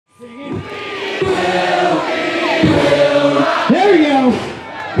There we go.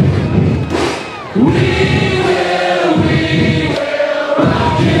 We will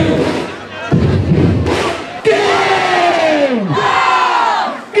rock you. Game!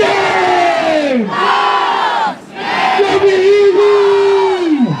 Game!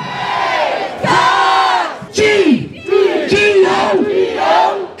 G! G-O!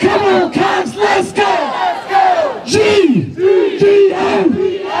 Come on, Cox, let's go! G! G-O!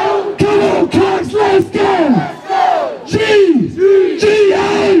 Come on, Cox, let's go! G! G-O!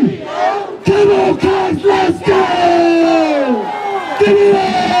 Come on, Cox, let's go! Give it up!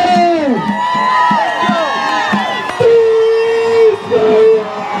 Steve Spurrier!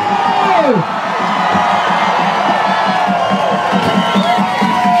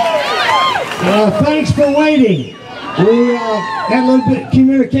 Thanks for waiting. We had a little bit of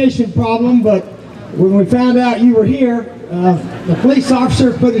communication problem, but when we found out you were here, the police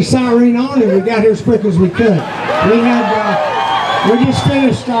officer put his siren on and we got here as quick as we could. We just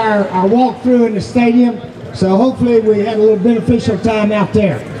finished our walkthrough in the stadium, so hopefully we had a little beneficial time out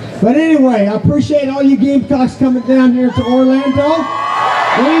there. But anyway, I appreciate all you Gamecocks coming down here to Orlando.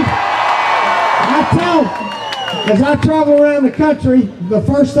 I tell, as I travel around the country, the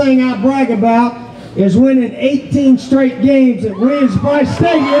first thing I brag about is winning 18 straight games at Williams-Brice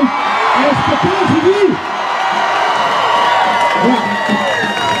Stadium, and it's because of you.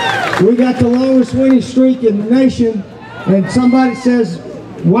 We got the longest winning streak in the nation, and somebody says,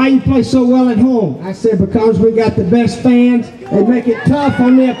 why you play so well at home? I said, because we got the best fans. They make it tough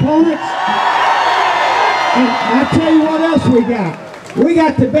on the opponents. And I tell you what else we got. We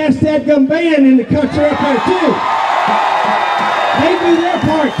got the best dadgum band in the country up there too. They do their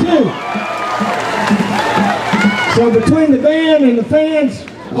part too. So between the band and the fans,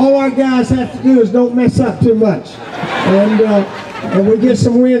 all our guys have to do is don't mess up too much. And we get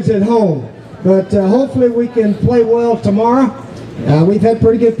some wins at home. But hopefully we can play well tomorrow. We've had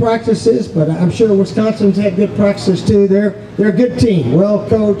pretty good practices, but I'm sure Wisconsin's had good practices too. They're a good team, well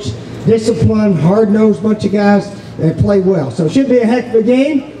coached, disciplined, hard-nosed bunch of guys that play well. So it should be a heck of a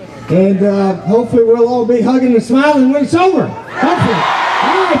game, and hopefully we'll all be hugging and smiling when it's over. Hopefully.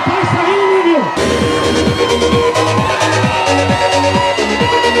 All right, thanks for hanging in here.